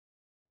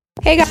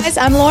Hey guys,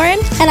 I'm Lauren.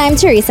 And I'm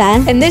Teresa.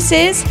 And this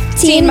is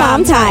Teen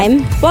Mom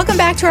Time. Welcome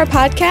back to our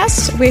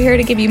podcast. We're here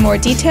to give you more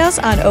details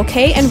on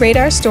OK and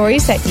Radar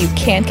stories that you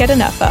can't get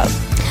enough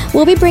of.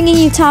 We'll be bringing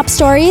you top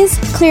stories,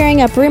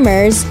 clearing up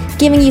rumors,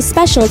 giving you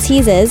special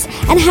teases,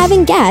 and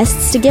having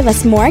guests to give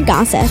us more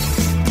gossip.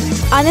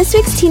 On this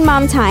week's Teen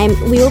Mom Time,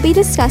 we will be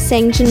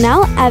discussing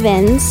Jenelle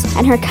Evans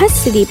and her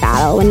custody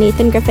battle with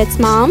Nathan Griffith's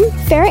mom,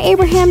 Farrah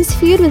Abraham's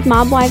feud with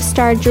Mob Wives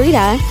star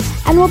Drita,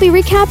 and we'll be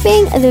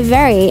recapping the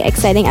very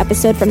exciting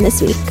episode from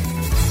this week.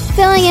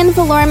 Filling in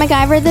for Laura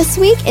MacGyver this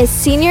week is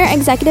Senior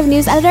Executive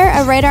News Editor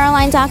of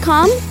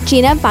RadarOnline.com,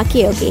 Gina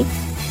Bakioki.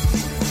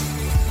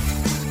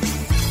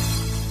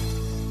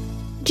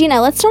 Gina,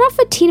 let's start off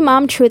with Teen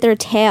Mom Truth or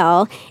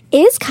Tale.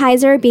 Is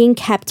Kaiser being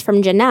kept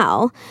from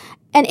Jenelle?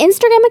 An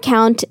Instagram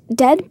account,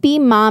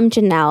 Deadbeat Mom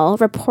Jenelle,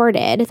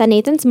 reported that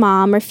Nathan's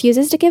mom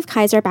refuses to give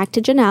Kaiser back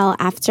to Jenelle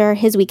after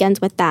his weekends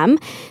with them.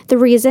 The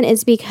reason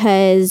is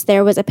because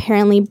there was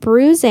apparently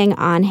bruising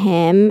on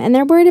him, and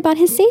they're worried about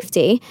his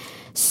safety.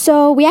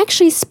 So we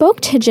actually spoke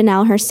to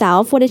Jenelle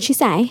herself. What did she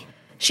say?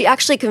 She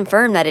actually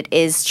confirmed that it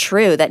is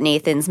true that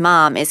Nathan's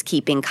mom is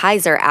keeping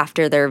Kaiser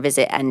after their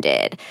visit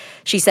ended.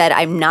 She said,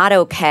 "I'm not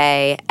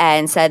okay,"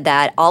 and said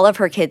that all of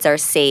her kids are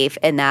safe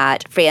and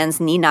that fans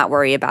need not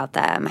worry about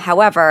them.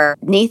 However,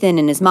 Nathan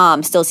and his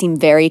mom still seem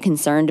very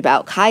concerned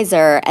about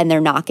Kaiser, and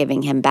they're not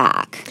giving him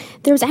back.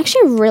 There was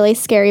actually a really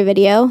scary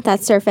video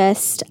that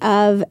surfaced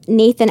of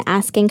Nathan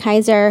asking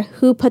Kaiser,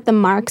 "Who put the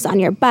marks on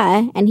your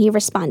butt?" And he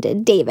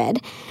responded, "David."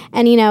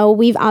 And, you know,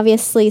 we've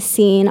obviously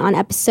seen on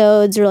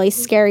episodes really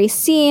scary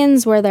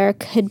scenes where there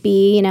could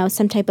be, you know,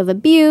 some type of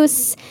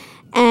abuse.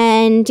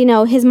 And, you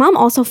know, his mom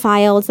also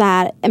filed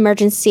that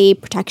emergency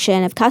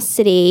protection of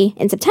custody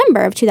in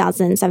September of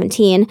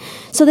 2017.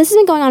 So this has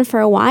been going on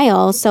for a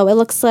while. So it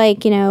looks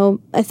like, you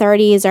know,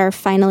 authorities are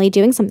finally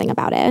doing something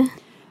about it.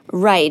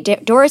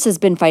 Right. Doris has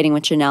been fighting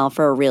with Jenelle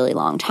for a really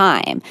long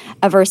time,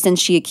 ever since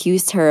she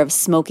accused her of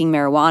smoking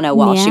marijuana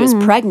while she was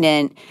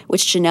pregnant,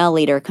 which Jenelle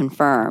later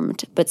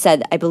confirmed, but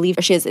said, I believe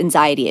she has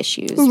anxiety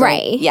issues.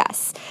 Right?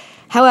 Yes.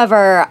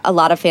 However, a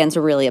lot of fans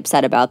were really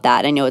upset about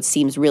that. I know it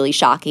seems really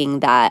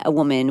shocking that a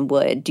woman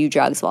would do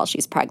drugs while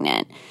she's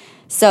pregnant.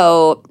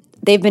 So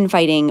they've been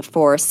fighting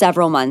for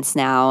several months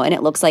now, and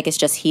it looks like it's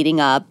just heating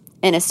up.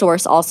 And a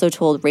source also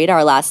told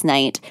Radar last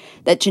night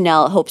that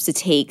Jenelle hopes to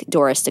take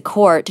Doris to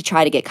court to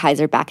try to get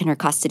Kaiser back in her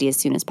custody as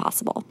soon as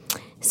possible.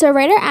 So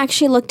Radar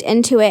actually looked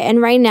into it,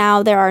 and right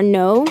now there are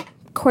no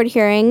court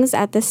hearings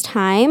at this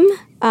time.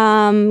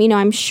 You know,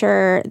 I'm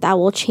sure that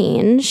will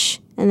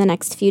change in the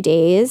next few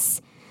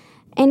days.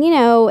 And, you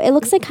know, it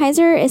looks like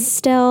Kaiser is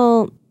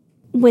still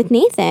with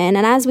Nathan.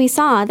 And as we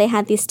saw, they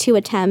had these two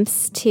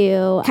attempts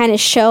to kind of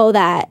show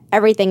that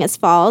everything is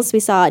false.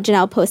 We saw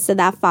Jenelle posted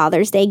that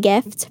Father's Day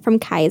gift from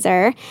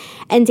Kaiser.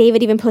 And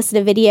David even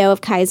posted a video of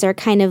Kaiser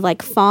kind of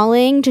like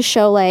falling to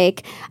show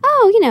like,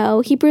 oh, you know,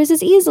 he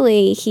bruises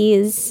easily.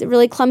 He's a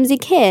really clumsy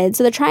kid.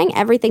 So they're trying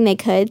everything they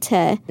could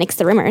to mix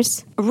the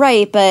rumors.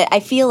 Right, but I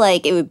feel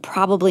like it would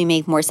probably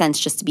make more sense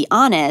just to be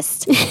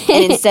honest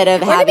and instead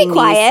of having to be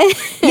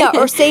quiet.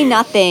 or say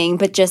nothing,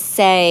 but just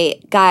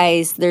say,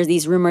 guys, there's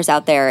these rumors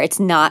out there. It's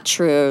not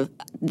true.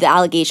 The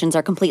allegations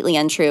are completely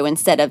untrue,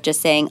 instead of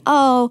just saying,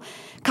 oh,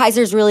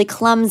 Kaiser's really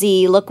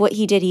clumsy. Look what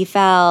he did. He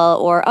fell.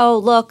 Or, oh,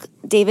 look,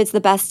 David's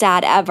the best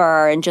dad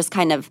ever. And just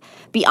kind of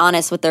be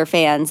honest with their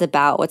fans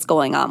about what's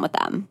going on with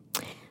them.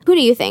 Who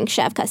do you think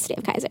should have custody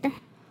of Kaiser?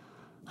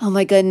 Oh,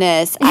 my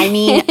goodness. I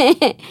mean,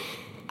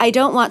 I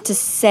don't want to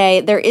say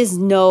there is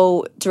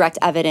no direct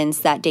evidence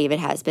that David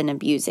has been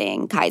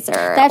abusing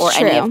Kaiser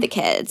any of the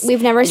kids.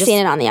 We've never seen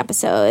it on the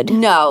episode.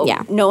 No.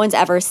 Yeah. No one's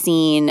ever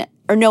seen,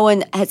 or no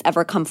one has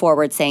ever come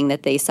forward saying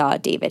that they saw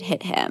David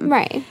hit him.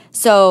 Right.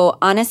 So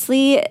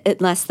honestly,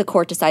 unless the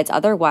court decides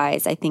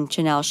otherwise, I think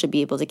Jenelle should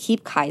be able to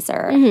keep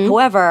Kaiser. Mm-hmm.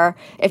 However,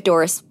 if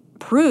Doris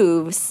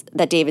proves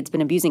that David's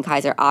been abusing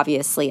Kaiser,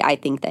 obviously I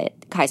think that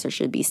Kaiser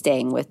should be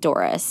staying with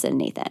Doris and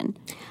Nathan.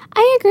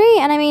 I agree.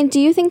 And I mean,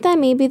 do you think that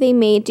maybe they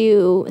may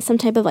do some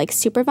type of like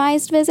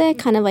supervised visit,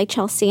 kind of like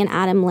Chelsea and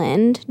Adam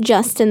Lind,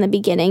 just in the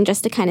beginning,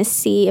 just to kind of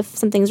see if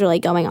something's really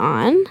going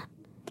on?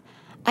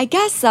 I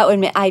guess that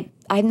would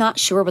I'm not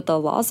sure what the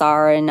laws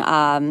are in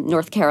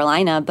North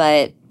Carolina,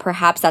 but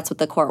perhaps that's what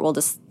the court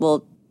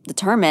will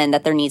determine,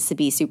 that there needs to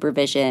be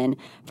supervision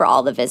for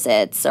all the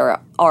visits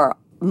or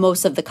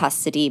most of the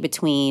custody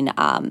between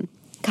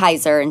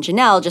Kaiser and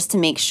Jenelle, just to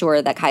make sure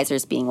that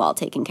Kaiser's being well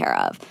taken care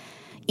of.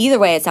 Either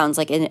way, it sounds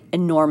like an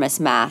enormous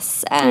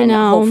mess, and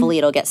hopefully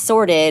it'll get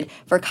sorted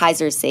for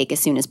Kaiser's sake as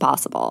soon as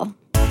possible.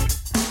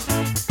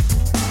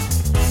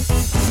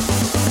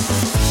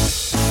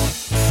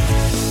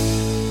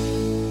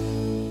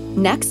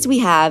 Next, we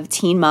have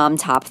Teen Mom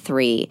Top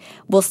 3.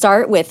 We'll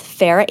start with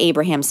Farrah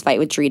Abraham's fight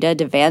with Drita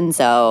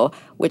D'Avanzo,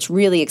 which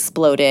really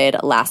exploded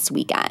last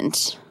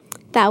weekend.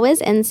 That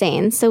was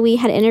insane. So we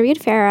had interviewed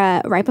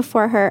Farrah right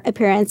before her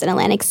appearance in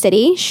Atlantic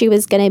City. She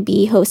was going to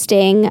be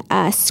hosting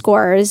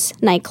Scores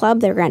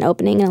nightclub, their grand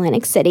opening in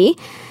Atlantic City.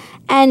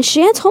 And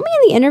she had told me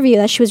in the interview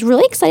that she was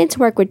really excited to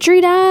work with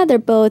Drita. They're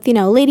both,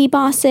 lady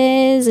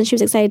bosses, and she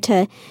was excited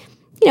to,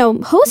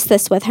 host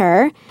this with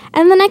her.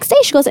 And the next day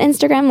she goes to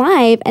Instagram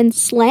Live and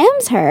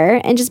slams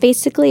her and just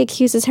basically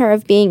accuses her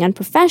of being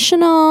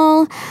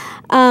unprofessional.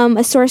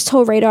 A source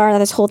told Radar that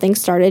this whole thing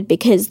started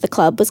because the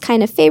club was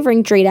kind of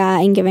favoring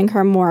Drita and giving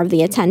her more of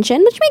the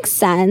attention, which makes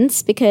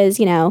sense because,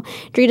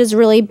 Drita's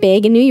really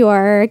big in New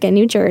York and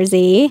New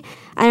Jersey.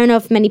 I don't know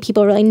if many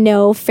people really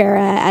know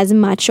Farrah as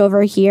much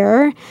over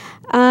here.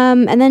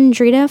 And then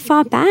Drita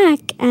fought back,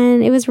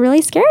 and it was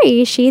really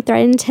scary. She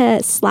threatened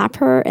to slap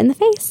her in the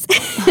face.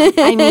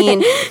 I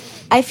mean,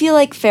 I feel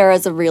like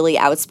Farrah's a really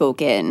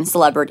outspoken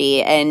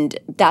celebrity, and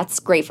that's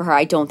great for her.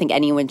 I don't think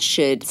anyone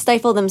should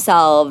stifle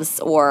themselves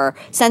or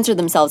censor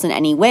themselves in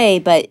any way,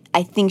 but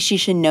I think she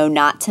should know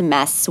not to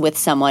mess with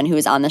someone who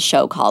is on the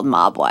show called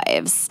Mob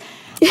Wives.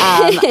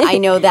 I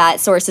know that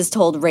sources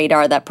told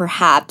Radar that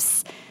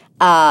perhaps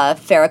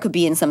Farrah could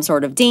be in some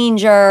sort of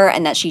danger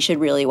and that she should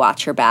really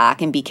watch her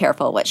back and be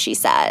careful what she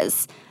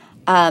says.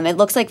 It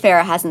looks like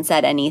Farrah hasn't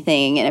said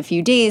anything in a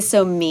few days,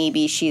 so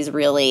maybe she's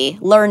really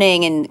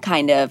learning and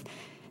kind of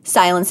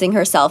silencing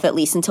herself at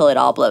least until it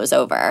all blows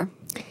over.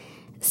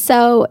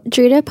 So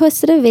Drita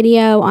posted a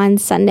video on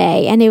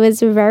Sunday, and it was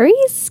very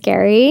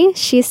scary.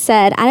 She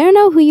said, "I don't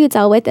know who you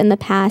dealt with in the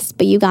past,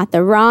 but you got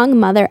the wrong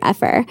mother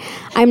effer.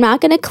 I'm not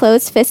going to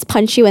close fist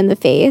punch you in the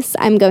face.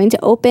 I'm going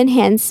to open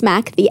hand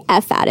smack the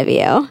F out of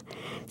you."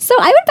 So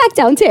I went back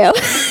down too.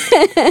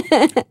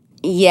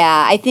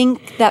 Yeah, I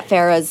think that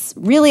Farrah's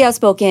really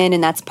outspoken,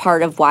 and that's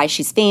part of why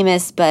she's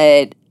famous,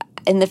 but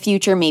in the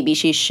future, maybe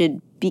she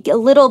should be a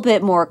little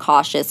bit more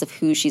cautious of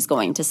who she's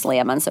going to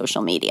slam on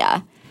social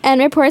media.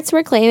 And reports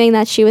were claiming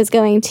that she was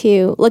going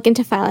to look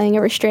into filing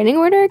a restraining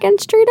order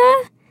against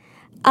Drita.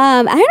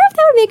 I don't know if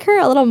that would make her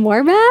a little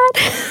more mad.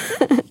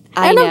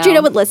 I don't know if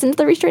Drita would listen to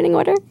the restraining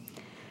order.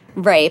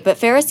 Right, but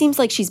Farrah seems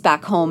like she's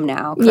back home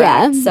now,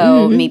 correct? Yeah.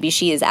 So maybe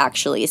she is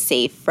actually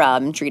safe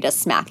from Drita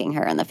smacking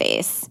her in the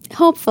face.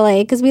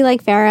 Hopefully, because we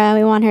like Farrah.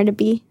 We want her to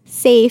be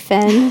safe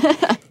and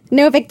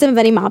no victim of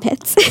any mob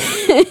hits.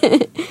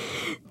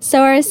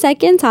 So our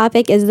second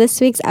topic is this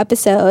week's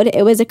episode.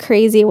 It was a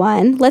crazy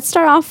one. Let's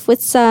start off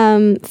with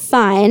some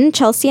fun.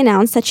 Chelsea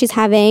announced that she's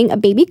having a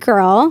baby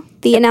girl.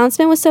 The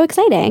announcement was so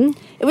exciting.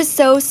 It was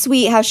so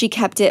sweet how she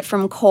kept it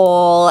from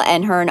Cole,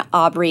 and her and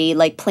Aubrey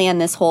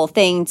planned this whole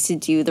thing to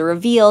do the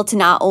reveal to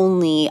not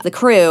only the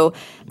crew,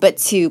 but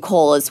to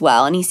Cole as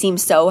well. And he seemed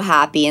so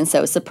happy and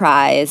so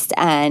surprised.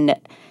 And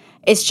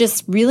it's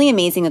just really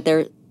amazing that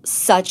they're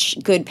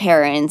such good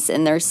parents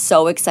and they're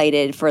so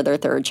excited for their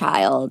third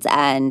child.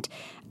 And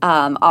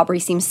Aubrey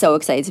seems so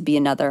excited to be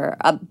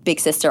a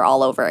big sister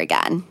all over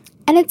again.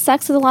 And it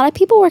sucks because a lot of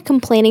people were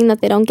complaining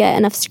that they don't get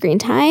enough screen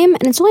time.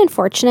 And it's really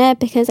unfortunate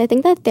because I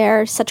think that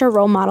they're such a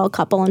role model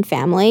couple and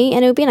family.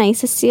 And it would be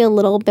nice to see a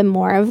little bit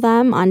more of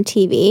them on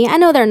TV. I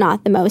know they're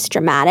not the most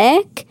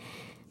dramatic,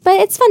 but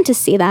it's fun to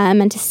see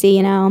them and to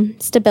see,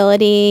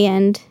 stability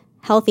and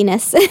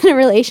healthiness in a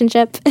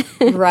relationship.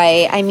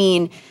 Right. I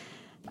mean,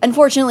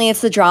 unfortunately,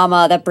 it's the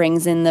drama that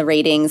brings in the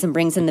ratings and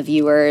brings in the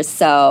viewers.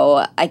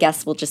 So I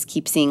guess we'll just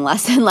keep seeing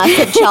less and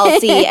less of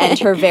Chelsea and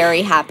her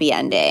very happy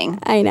ending.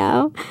 I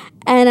know.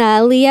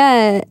 And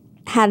Leah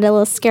had a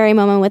little scary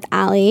moment with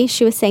Allie.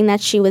 She was saying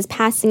that she was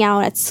passing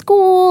out at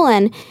school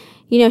and,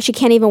 she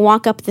can't even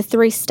walk up the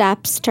 3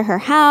 steps to her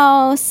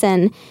house.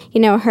 And,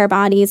 her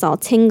body's all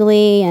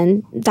tingly.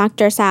 And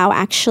Dr. Sao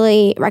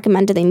actually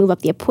recommended they move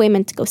up the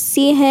appointment to go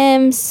see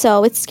him.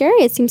 So it's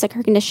scary. It seems like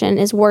her condition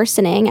is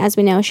worsening. As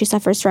we know, she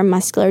suffers from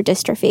muscular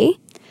dystrophy.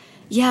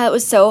 Yeah, it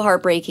was so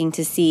heartbreaking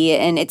to see.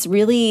 And it's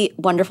really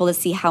wonderful to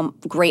see how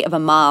great of a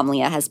mom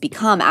Leah has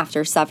become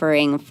after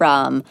suffering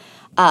from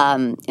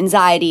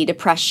anxiety,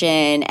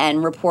 depression,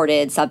 and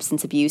reported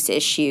substance abuse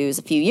issues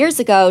a few years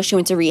ago. She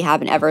went to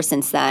rehab, and ever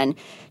since then,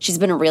 she's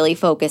been a really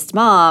focused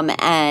mom,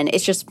 and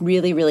it's just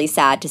really, really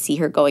sad to see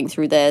her going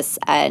through this,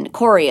 and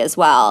Corey as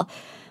well.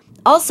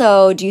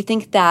 Also, do you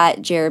think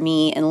that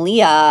Jeremy and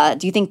Leah,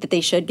 do you think that they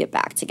should get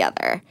back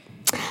together?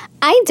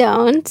 I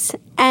don't.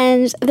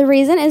 And the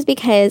reason is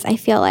because I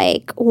feel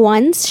like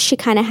once she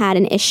kind of had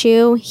an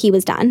issue, he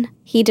was done.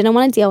 He didn't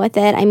want to deal with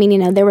it. I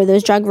mean, there were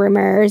those drug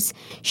rumors.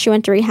 She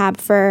went to rehab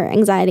for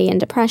anxiety and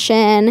depression.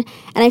 And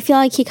I feel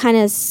like he kind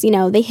of,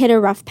 they hit a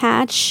rough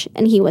patch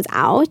and he was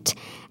out.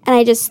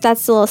 And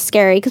that's a little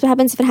scary because what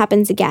happens if it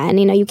happens again?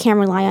 You can't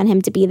rely on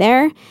him to be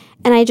there.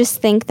 And I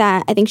just think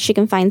she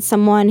can find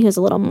someone who's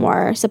a little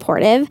more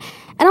supportive.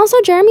 And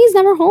also, Jeremy's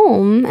never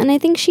home. And I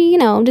think she,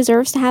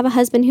 deserves to have a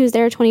husband who's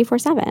there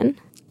 24/7.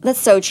 That's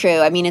so true.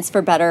 I mean, it's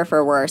for better or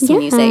for worse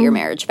when you say your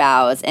marriage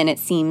vows. And it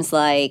just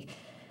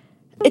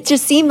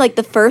seemed like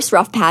the first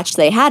rough patch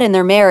they had in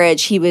their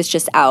marriage, he was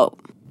just out.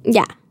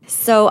 Yeah.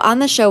 So on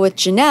the show with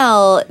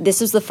Jenelle, this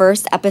was the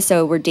first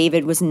episode where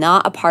David was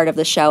not a part of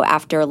the show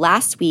after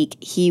last week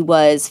he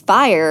was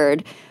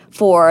fired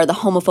for the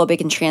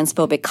homophobic and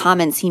transphobic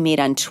comments he made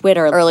on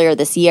Twitter earlier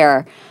this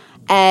year.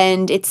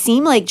 And it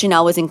seemed like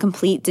Jenelle was in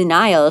complete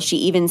denial. She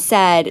even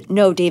said,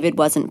 no, David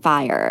wasn't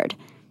fired.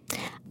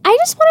 I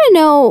just want to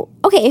know,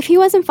 okay, if he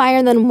wasn't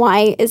fired, then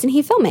why isn't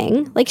he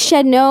filming? Like, she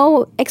had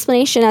no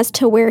explanation as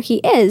to where he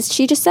is.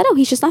 She just said, oh,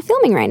 he's just not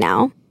filming right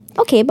now.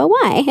 Okay, but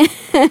why?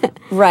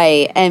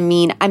 Right. I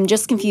mean, I'm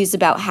just confused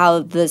about how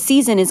the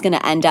season is going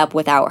to end up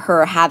without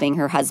her having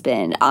her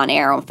husband on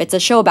air. If it's a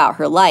show about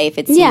her life,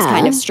 it seems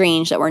kind of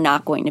strange that we're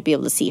not going to be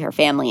able to see her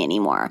family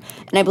anymore.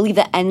 And I believe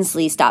that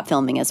Ensley stopped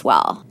filming as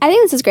well. I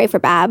think this is great for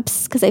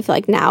Babs because I feel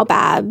like now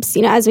Babs,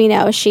 as we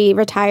know, she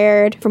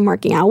retired from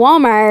working at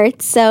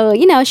Walmart. So,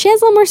 she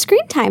has a little more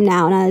screen time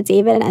now that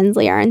David and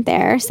Ensley aren't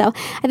there. So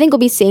I think we'll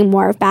be seeing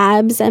more of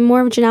Babs and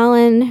more of Jenelle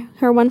and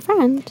her one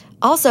friend.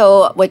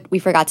 Also, what we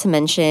forgot to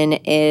mention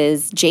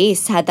is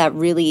Jace had that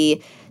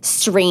really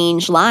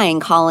strange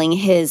line calling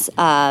his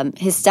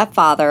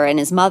stepfather and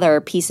his mother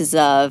pieces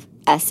of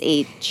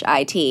shit.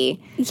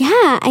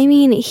 Yeah, I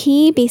mean,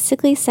 he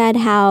basically said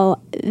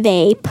how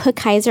they put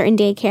Kaiser in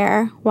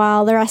daycare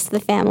while the rest of the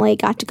family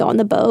got to go on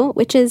the boat,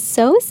 which is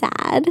so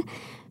sad.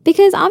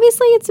 Because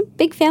obviously it's a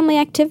big family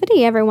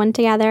activity, everyone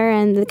together,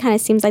 and it kind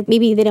of seems like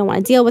maybe they didn't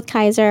want to deal with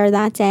Kaiser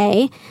that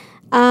day.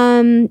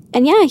 And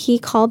yeah, he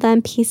called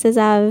them pieces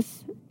of,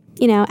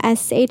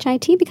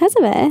 shit because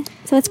of it.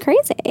 So it's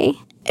crazy.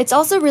 It's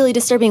also really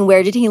disturbing.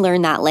 Where did he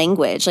learn that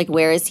language? Like,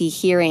 where is he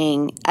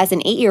hearing as an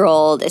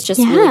 8-year-old? It's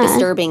just really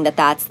disturbing that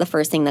that's the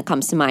first thing that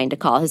comes to mind to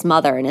call his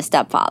mother and his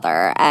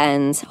stepfather.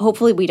 And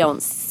hopefully we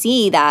don't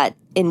see that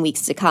in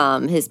weeks to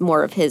come,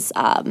 more of his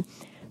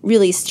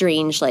really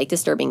strange,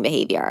 disturbing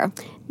behavior.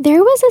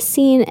 There was a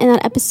scene in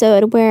that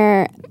episode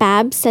where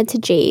Babs said to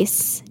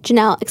Jace,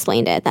 Jenelle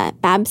explained it,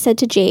 that Babs said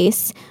to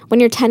Jace,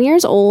 when you're 10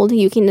 years old,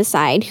 you can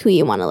decide who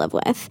you want to live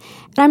with.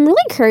 And I'm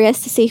really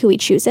curious to see who he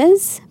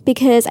chooses,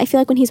 because I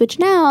feel like when he's with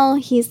Jenelle,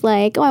 he's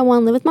like, oh, I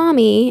want to live with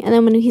mommy. And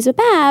then when he's with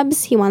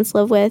Babs, he wants to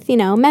live with,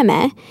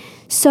 Meme.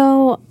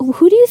 So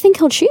who do you think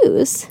he'll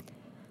choose?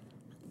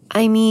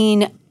 I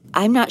mean,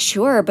 I'm not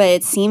sure, but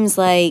it seems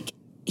like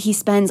he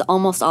spends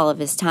almost all of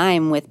his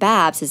time with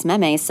Babs, his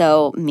meme,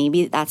 so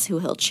maybe that's who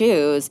he'll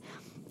choose.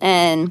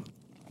 And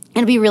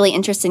it'll be really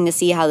interesting to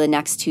see how the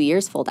next 2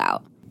 years fold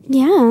out.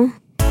 Yeah.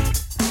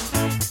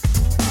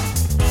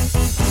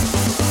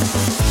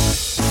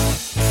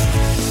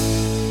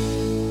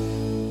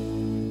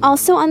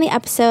 Also on the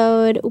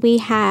episode, we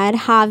had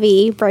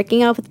Javi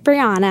breaking up with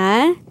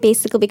Brianna,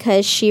 basically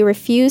because she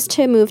refused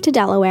to move to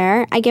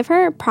Delaware. I give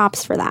her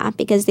props for that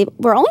because they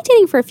were only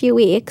dating for a few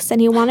weeks,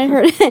 and he wanted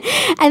her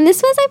to, and this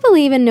was, I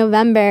believe, in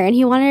November, and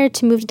he wanted her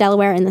to move to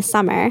Delaware in the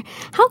summer.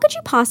 How could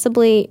you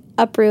possibly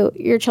uproot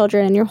your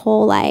children and your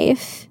whole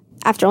life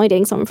after only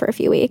dating someone for a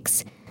few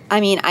weeks? I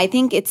mean, I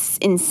think it's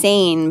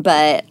insane,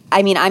 but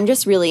I mean, I'm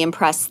just really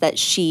impressed that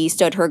she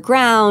stood her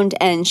ground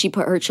and she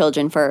put her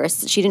children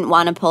first. She didn't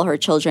want to pull her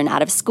children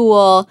out of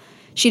school.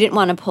 She didn't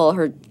want to pull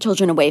her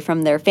children away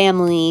from their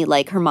family,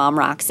 like her mom,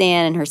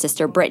 Roxanne, and her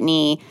sister,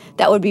 Brittany.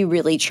 That would be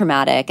really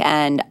traumatic,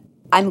 and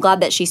I'm glad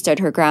that she stood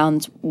her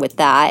ground with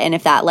that. And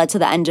if that led to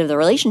the end of the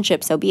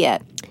relationship, so be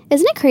it.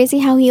 Isn't it crazy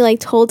how he,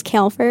 told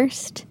Kale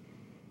first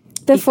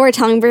before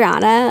telling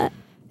Brianna?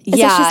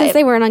 Especially since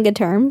they weren't on good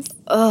terms.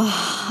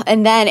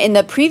 And then in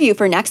the preview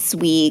for next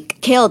week,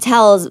 Kale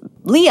tells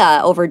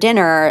Leah over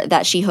dinner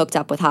that she hooked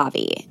up with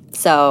Javi.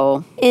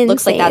 So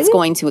looks like that's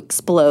going to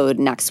explode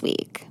next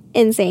week.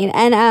 Insane.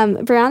 And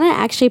Brianna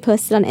actually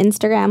posted on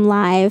Instagram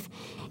Live,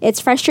 it's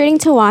frustrating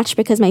to watch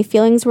because my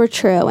feelings were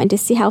true, and to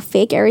see how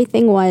fake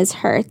everything was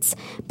hurts.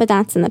 But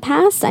that's in the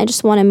past. I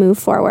just want to move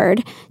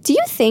forward. Do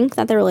you think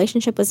that the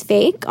relationship was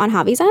fake on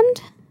Javi's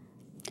end?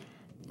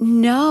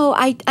 No,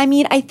 I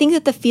mean, I think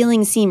that the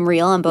feelings seem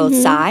real on both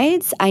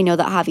sides. I know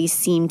that Javi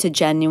seemed to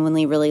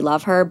genuinely really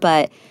love her,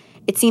 but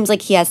it seems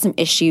like he has some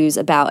issues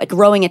about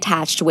growing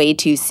attached way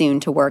too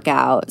soon to work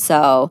out.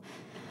 So,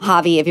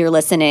 Javi, if you're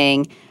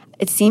listening,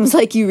 it seems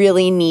like you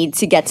really need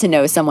to get to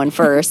know someone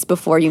first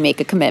before you make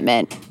a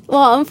commitment.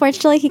 Well,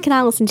 unfortunately, he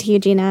cannot listen to you,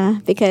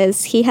 Gina,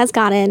 because he has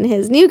gotten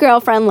his new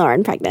girlfriend,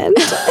 Lauren, pregnant.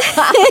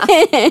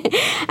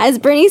 As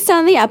Brittany saw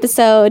in the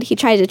episode, he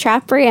tried to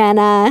trap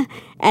Brianna,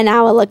 and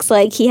now it looks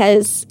like he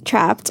has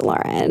trapped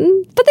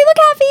Lauren. But they look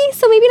happy,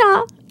 so maybe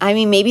not. I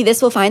mean, maybe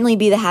this will finally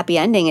be the happy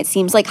ending. It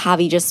seems like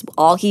Javi just,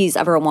 all he's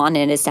ever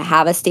wanted is to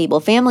have a stable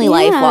family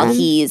life while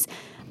he's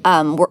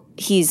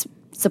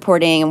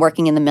supporting and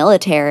working in the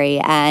military.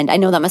 And I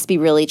know that must be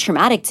really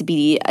traumatic to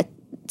be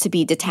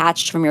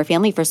detached from your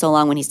family for so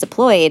long when he's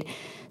deployed.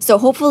 So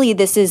hopefully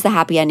this is the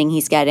happy ending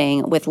he's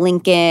getting with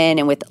Lincoln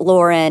and with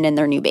Lauren and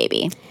their new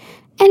baby.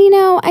 And,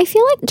 I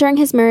feel like during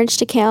his marriage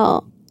to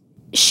Kale,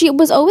 she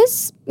was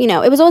always,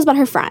 it was always about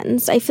her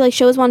friends. I feel like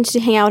she always wanted to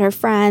hang out with her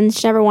friends.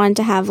 She never wanted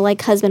to have,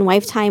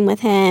 husband-wife time with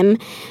him.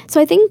 So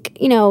I think,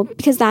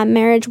 because that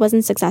marriage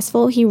wasn't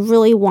successful, he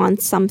really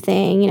wants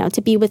something,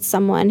 to be with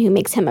someone who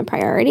makes him a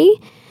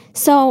priority.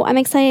 So I'm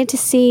excited to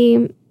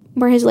see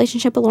where his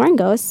relationship with Lauren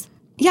goes.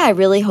 Yeah, I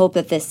really hope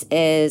that this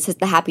is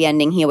the happy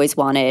ending he always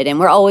wanted. And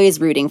we're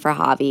always rooting for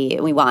Javi.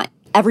 We want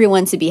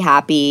everyone to be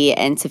happy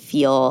and to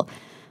feel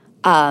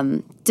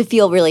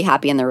really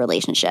happy in their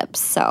relationships.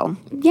 So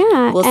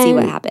we'll see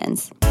what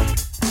happens.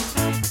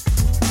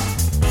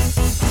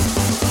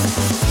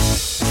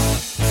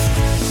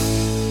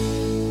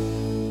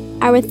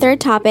 our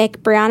third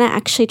topic, Brianna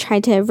actually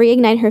tried to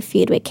reignite her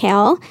feud with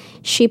Kale.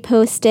 She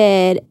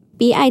posted,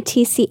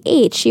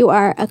 BITCH, you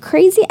are a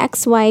crazy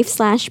ex-wife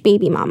 /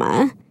 baby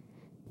mama.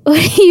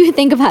 What do you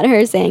think about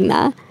her saying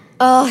that?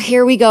 Oh,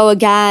 here we go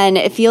again.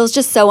 It feels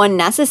just so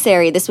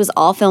unnecessary. This was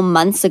all filmed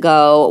months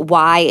ago.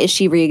 Why is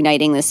she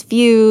reigniting this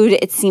feud?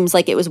 It seems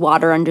like it was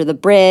water under the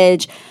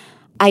bridge.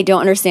 I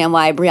don't understand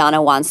why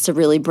Brianna wants to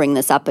really bring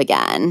this up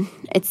again.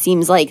 It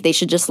seems like they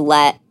should just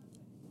let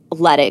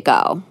it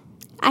go.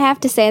 I have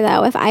to say,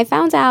 though, if I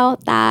found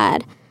out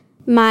that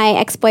my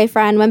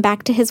ex-boyfriend went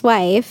back to his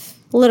wife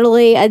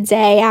literally a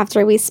day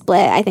after we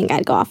split, I think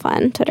I'd go off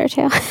on Twitter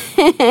too.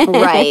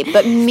 Right,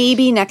 but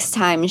maybe next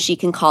time she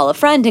can call a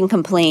friend and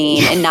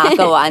complain and not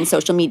go on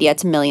social media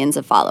to millions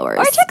of followers.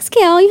 Or text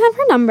Kale, you have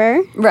her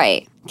number.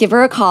 Right. Give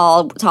her a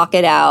call, talk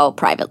it out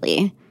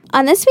privately.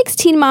 On this week's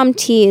Teen Mom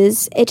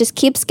Tease, it just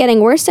keeps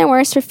getting worse and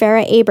worse for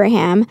Farrah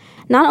Abraham.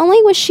 Not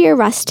only was she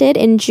arrested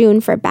in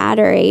June for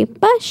battery,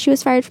 but she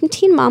was fired from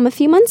Teen Mom a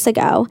few months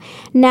ago.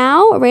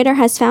 Now, Radar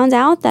has found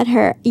out that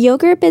her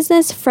yogurt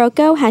business,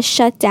 Froco, has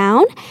shut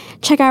down.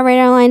 Check out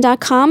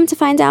RadarOnline.com to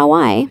find out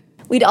why.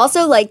 We'd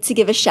also like to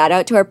give a shout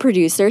out to our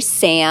producer,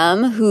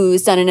 Sam,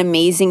 who's done an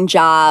amazing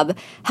job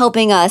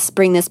helping us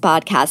bring this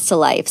podcast to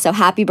life. So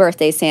happy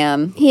birthday,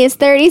 Sam. He is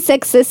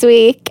 36 this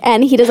week,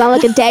 and he does not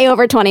look a day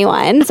over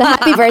 21. So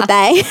happy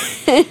birthday.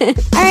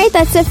 All right,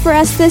 that's it for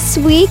us this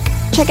week.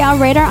 Check out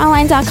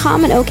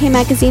RadarOnline.com and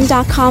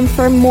OKMagazine.com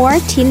for more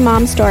Teen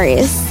Mom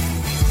stories.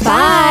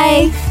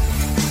 Bye.